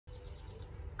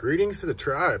Greetings to the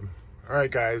tribe. All right,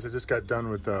 guys, I just got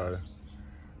done with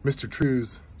Mr.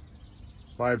 True's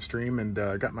live stream and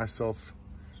got myself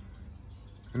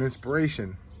an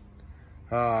inspiration.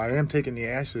 I am taking the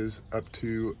ashes up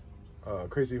to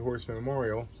Crazy Horse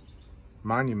Memorial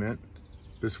Monument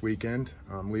this weekend.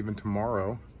 I'm leaving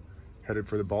tomorrow, headed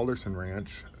for the Balderson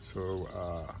Ranch. So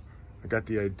I got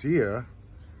the idea,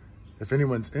 if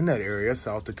anyone's in that area,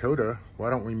 South Dakota,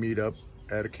 why don't we meet up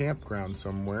at a campground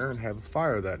somewhere and have a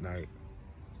fire that night?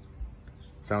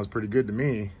 Sounds pretty good to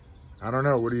me. I don't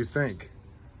know, what do you think?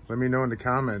 Let me know in the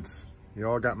comments. You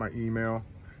all got my email.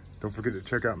 Don't forget to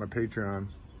check out my Patreon.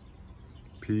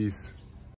 Peace.